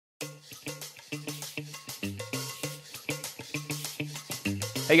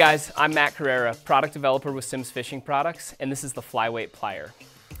Hey guys, I'm Matt Carrera, product developer with Simms Fishing Products, and this is the Flyweight Plier.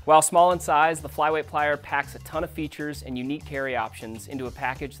 While small in size, the Flyweight Plier packs a ton of features and unique carry options into a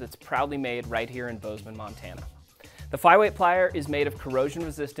package that's proudly made right here in Bozeman, Montana. The Flyweight Plier is made of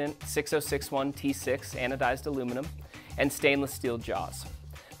corrosion-resistant 6061 T6 anodized aluminum and stainless steel jaws.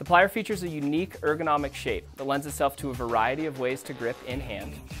 The plier features a unique ergonomic shape that lends itself to a variety of ways to grip in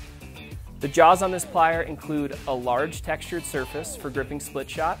hand. The jaws on this plier include a large textured surface for gripping split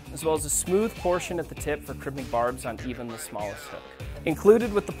shot, as well as a smooth portion at the tip for crimping barbs on even the smallest hook.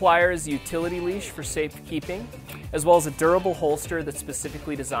 Included with the plier is a utility leash for safekeeping, as well as a durable holster that's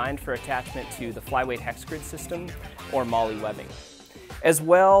specifically designed for attachment to the Flyweight hex grid system or MOLLE webbing. As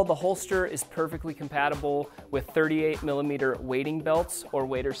well, the holster is perfectly compatible with 38mm wading belts or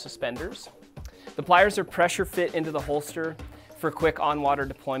wader suspenders. The pliers are pressure fit into the holster for quick on-water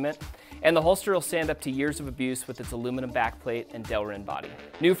deployment, and the holster will stand up to years of abuse with its aluminum backplate and Delrin body.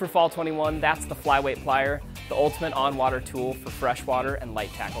 New for Fall 21, that's the Flyweight Plier, the ultimate on-water tool for freshwater and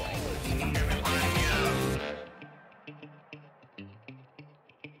light tackle anglers.